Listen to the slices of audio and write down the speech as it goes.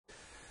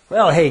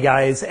Well, hey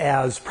guys,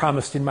 as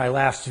promised in my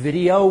last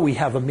video, we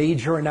have a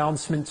major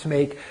announcement to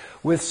make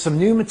with some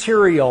new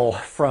material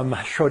from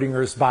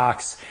Schrodinger's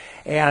box.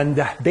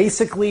 And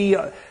basically,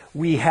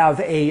 we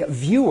have a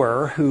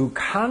viewer who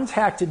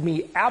contacted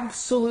me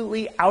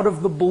absolutely out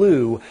of the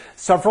blue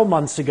several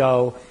months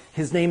ago.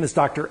 His name is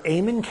Dr.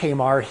 Ayman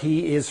Kamar.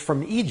 He is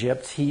from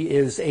Egypt. He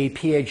is a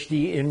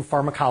PhD in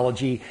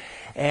pharmacology.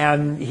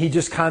 And he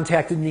just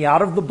contacted me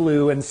out of the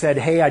blue and said,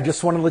 hey, I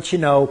just want to let you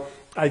know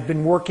I've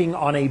been working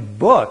on a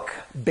book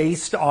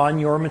based on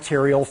your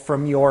material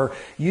from your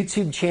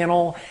YouTube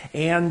channel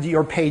and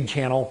your paid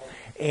channel.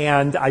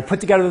 And I put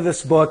together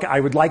this book. I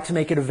would like to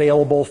make it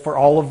available for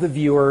all of the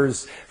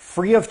viewers,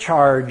 free of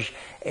charge.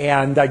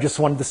 And I just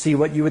wanted to see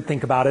what you would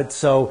think about it.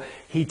 So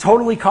he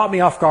totally caught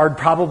me off guard,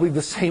 probably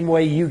the same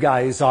way you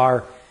guys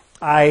are.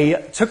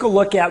 I took a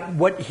look at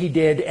what he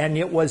did, and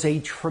it was a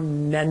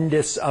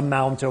tremendous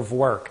amount of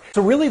work.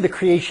 So really the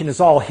creation is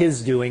all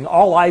his doing.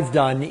 All I've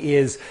done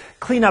is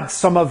clean up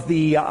some of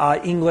the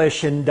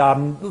English and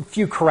a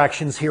few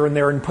corrections here and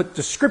there and put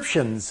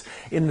descriptions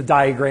in the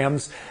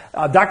diagrams.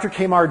 Dr.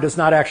 Kamar does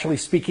not actually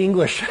speak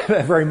English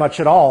very much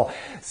at all.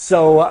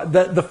 So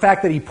the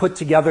fact that he put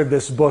together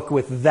this book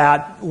with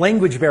that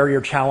language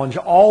barrier challenge,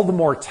 all the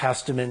more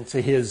testament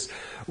to his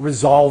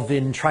resolve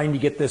in trying to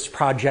get this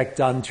project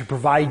done to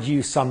provide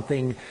you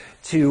something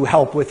to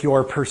help with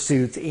your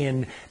pursuit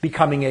in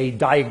becoming a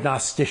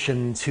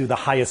diagnostician to the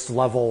highest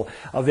level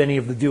of any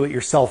of the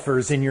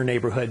do-it-yourselfers in your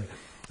neighborhood.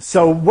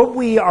 So what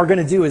we are going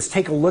to do is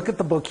take a look at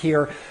the book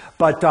here,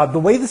 but the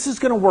way this is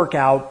going to work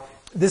out,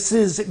 this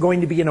is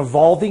going to be an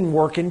evolving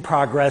work in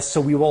progress,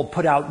 so we will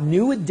put out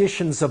new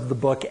editions of the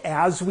book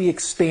as we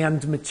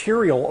expand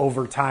material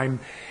over time.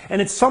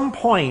 And at some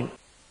point,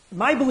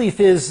 my belief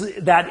is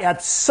that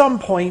at some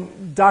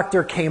point,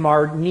 Dr.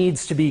 Kamar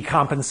needs to be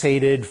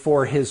compensated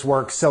for his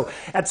work. So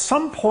at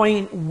some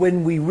point,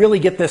 when we really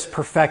get this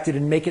perfected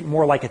and make it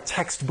more like a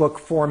textbook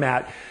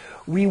format,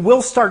 we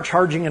will start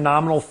charging a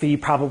nominal fee,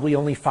 probably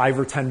only $5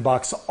 or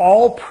 $10.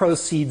 All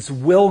proceeds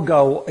will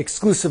go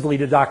exclusively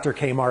to Dr.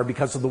 Kamar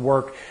because of the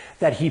work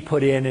that he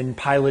put in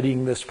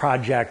piloting this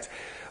project.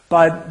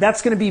 But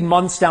that's going to be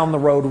months down the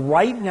road.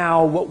 Right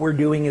now, what we're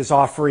doing is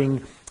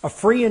offering a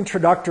free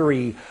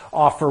introductory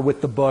offer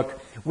with the book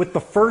with the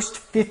first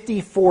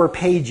 54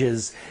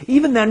 pages.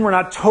 Even then, we're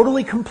not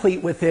totally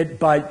complete with it,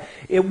 but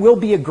it will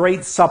be a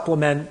great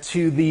supplement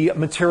to the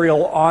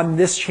material on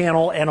this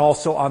channel and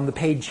also on the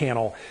paid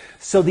channel.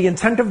 So the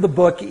intent of the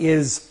book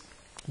is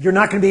you're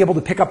not going to be able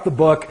to pick up the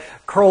book,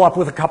 curl up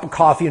with a cup of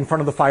coffee in front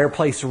of the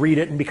fireplace, read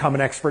it, and become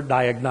an expert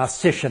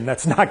diagnostician.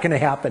 That's not going to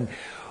happen.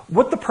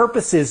 What the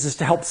purpose is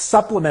to help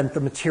supplement the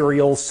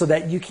materials so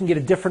that you can get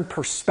a different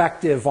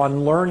perspective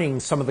on learning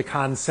some of the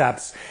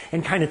concepts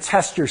and kind of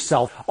test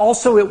yourself.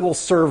 Also, it will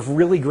serve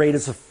really great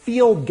as a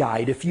field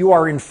guide if you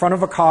are in front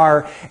of a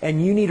car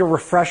and you need a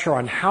refresher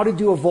on how to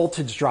do a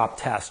voltage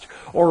drop test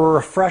or a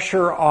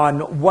refresher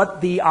on what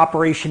the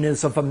operation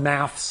is of a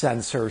MAF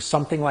sensor,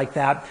 something like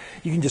that.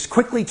 You can just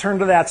quickly turn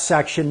to that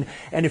section,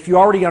 and if you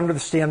already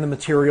understand the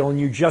material and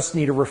you just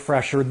need a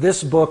refresher,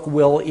 this book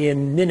will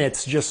in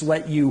minutes just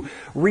let you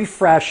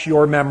refresh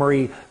your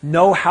memory,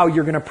 know how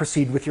you're going to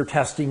proceed with your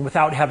testing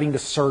without having to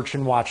search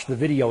and watch the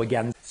video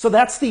again. So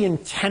that's the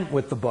intent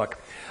with the book.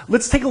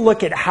 Let's take a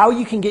look at how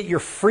you can get your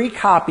free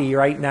copy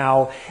right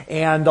now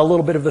and a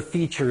little bit of the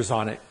features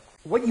on it.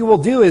 What you will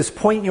do is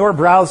point your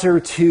browser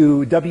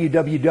to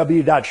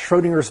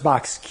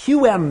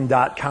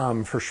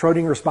www.schrodingersboxqm.com for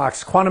Schrodinger's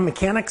Box Quantum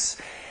Mechanics.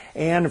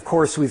 And of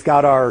course, we've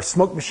got our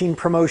smoke machine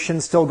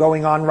promotion still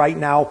going on right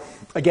now.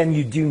 Again,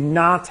 you do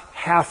not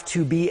have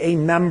to be a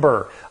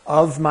member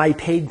of my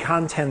paid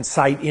content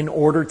site in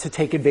order to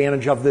take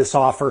advantage of this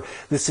offer.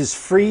 This is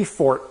free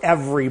for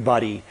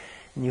everybody.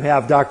 And you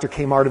have Dr.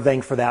 Kamar to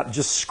thank for that.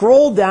 Just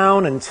scroll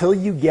down until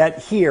you get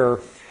here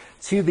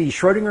to the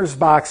Schrodinger's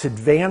Box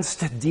Advanced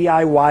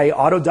DIY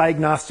Auto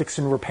Diagnostics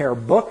and Repair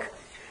book.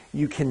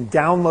 You can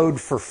download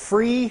for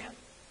free.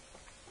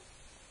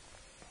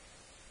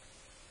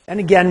 And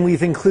again,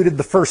 we've included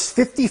the first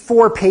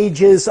 54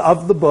 pages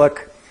of the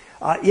book.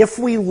 If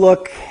we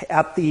look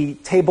at the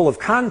table of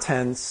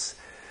contents,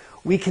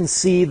 we can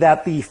see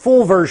that the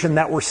full version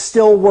that we're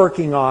still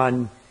working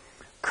on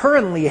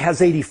currently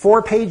has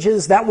 84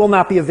 pages. That will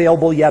not be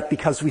available yet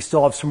because we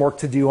still have some work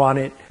to do on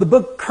it. The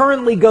book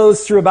currently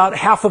goes through about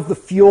half of the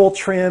fuel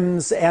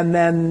trims, and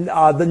then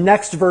the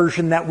next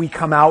version that we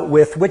come out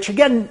with, which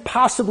again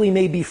possibly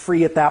may be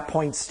free at that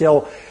point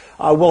still,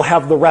 we'll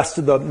have the rest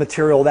of the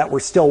material that we're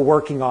still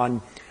working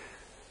on.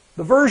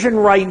 The version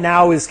right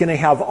now is going to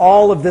have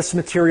all of this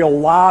material,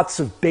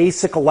 lots of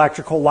basic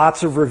electrical,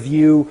 lots of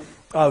review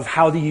of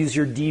how to use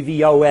your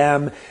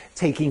DVOM,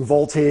 taking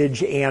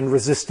voltage and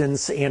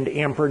resistance and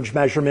amperage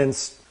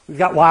measurements. We've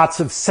got lots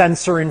of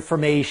sensor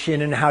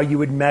information and how you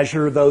would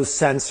measure those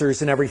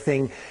sensors and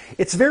everything.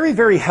 It's very,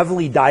 very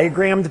heavily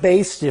diagrammed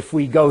based. If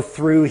we go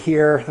through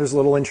here, there's a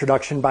little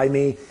introduction by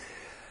me.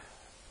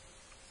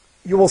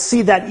 You will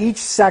see that each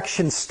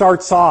section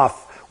starts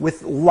off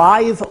with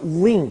live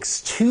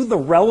links to the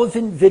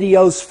relevant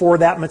videos for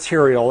that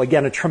material.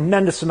 Again, a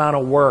tremendous amount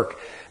of work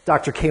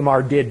Dr.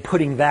 Kamar did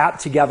putting that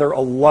together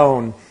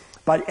alone.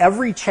 But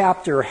every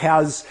chapter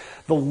has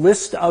the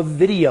list of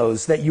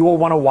videos that you will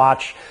want to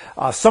watch.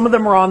 Some of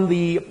them are on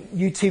the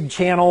YouTube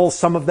channel.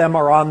 Some of them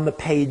are on the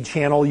paid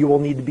channel. You will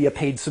need to be a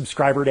paid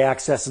subscriber to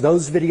access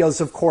those videos,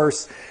 of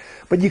course.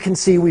 But you can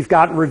see we've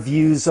got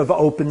reviews of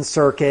open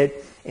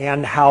circuit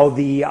and how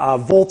the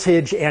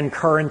voltage and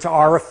current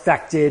are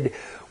affected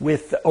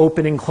with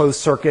open and closed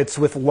circuits,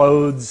 with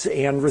loads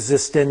and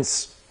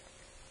resistance,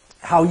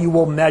 how you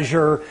will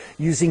measure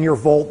using your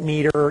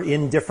voltmeter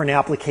in different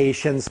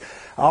applications.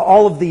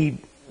 All of the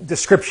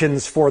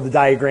descriptions for the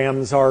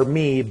diagrams are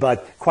me,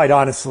 but quite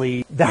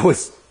honestly, that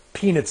was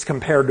peanuts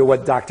compared to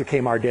what Dr.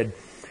 Kamar did.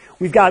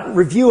 We've got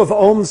review of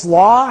Ohm's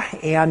law,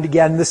 and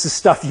again, this is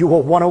stuff you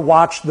will want to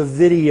watch the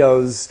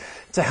videos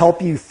to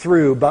help you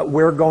through, but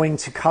we're going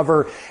to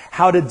cover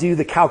how to do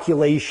the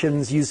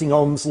calculations using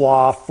Ohm's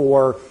law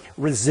for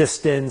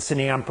resistance and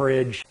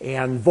amperage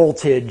and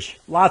voltage.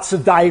 Lots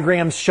of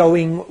diagrams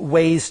showing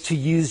ways to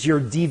use your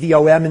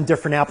DVOM in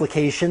different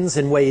applications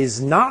and ways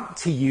not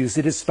to use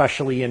it,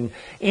 especially in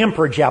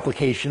amperage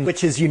applications,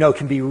 which, as you know,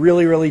 can be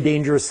really, really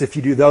dangerous if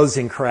you do those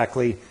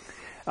incorrectly.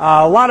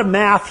 A lot of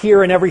math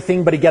here and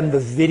everything, but again, the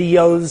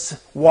videos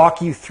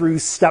walk you through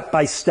step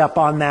by step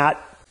on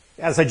that.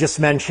 As I just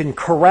mentioned,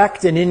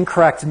 correct and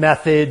incorrect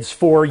methods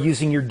for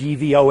using your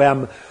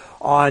DVOM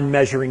on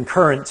measuring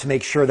current to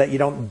make sure that you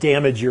don't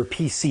damage your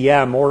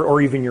PCM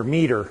or even your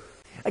meter.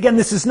 Again,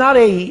 this is not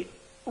a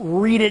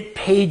read it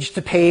page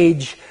to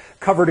page,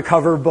 cover to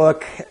cover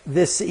book.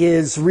 This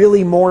is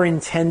really more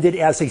intended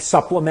as a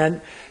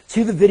supplement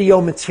to the video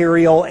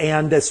material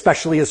and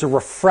especially as a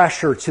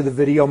refresher to the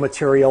video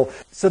material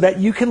so that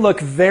you can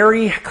look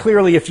very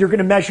clearly if you're going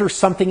to measure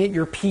something at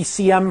your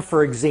PCM,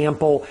 for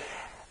example,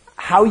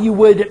 how you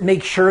would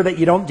make sure that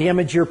you don't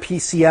damage your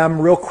PCM,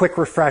 real quick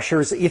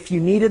refreshers. If you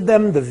needed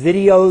them, the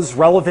videos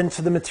relevant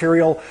to the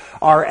material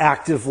are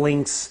active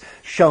links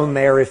shown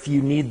there if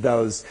you need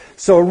those.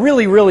 So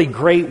really, really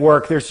great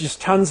work. There's just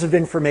tons of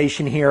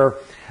information here.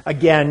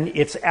 Again,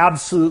 it's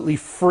absolutely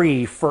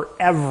free for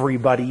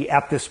everybody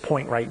at this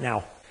point right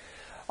now.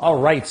 All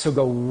right, so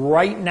go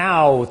right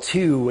now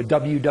to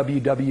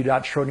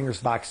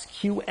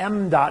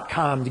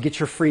www.schrodingersboxqm.com to get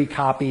your free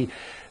copy.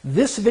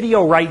 This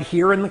video right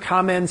here in the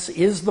comments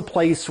is the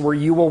place where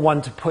you will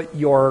want to put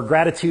your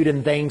gratitude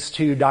and thanks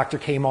to Dr.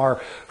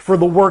 Kamar for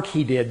the work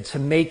he did to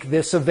make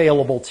this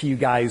available to you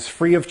guys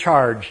free of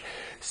charge.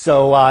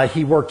 So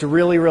he worked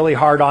really, really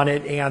hard on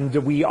it, and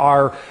we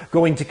are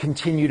going to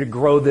continue to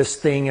grow this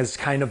thing as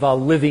kind of a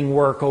living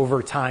work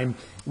over time.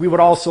 We would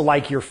also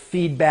like your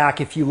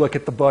feedback if you look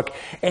at the book.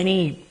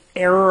 Any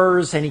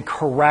errors, any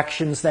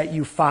corrections that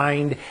you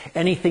find,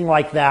 anything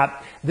like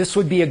that, this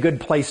would be a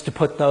good place to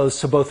put those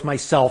so both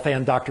myself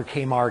and Dr.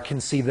 Kamar can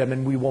see them,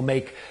 and we will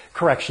make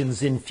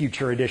corrections in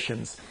future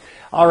editions.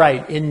 All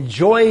right,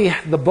 enjoy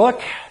the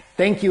book.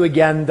 Thank you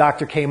again,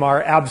 Dr.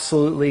 Kamar.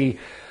 Absolutely,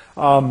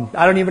 I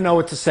don't even know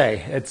what to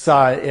say. It's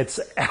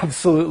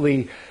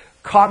absolutely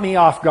caught me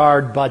off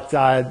guard, but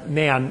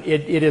man,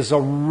 it is a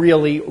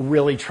really,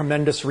 really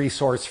tremendous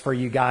resource for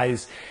you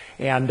guys.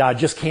 And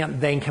just can't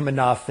thank him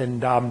enough.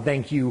 And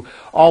thank you,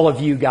 all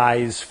of you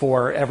guys,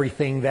 for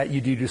everything that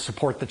you do to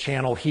support the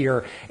channel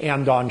here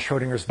and on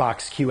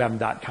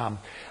SchrodingersBoxQM.com.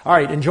 All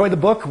right, enjoy the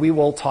book. We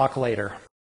will talk later.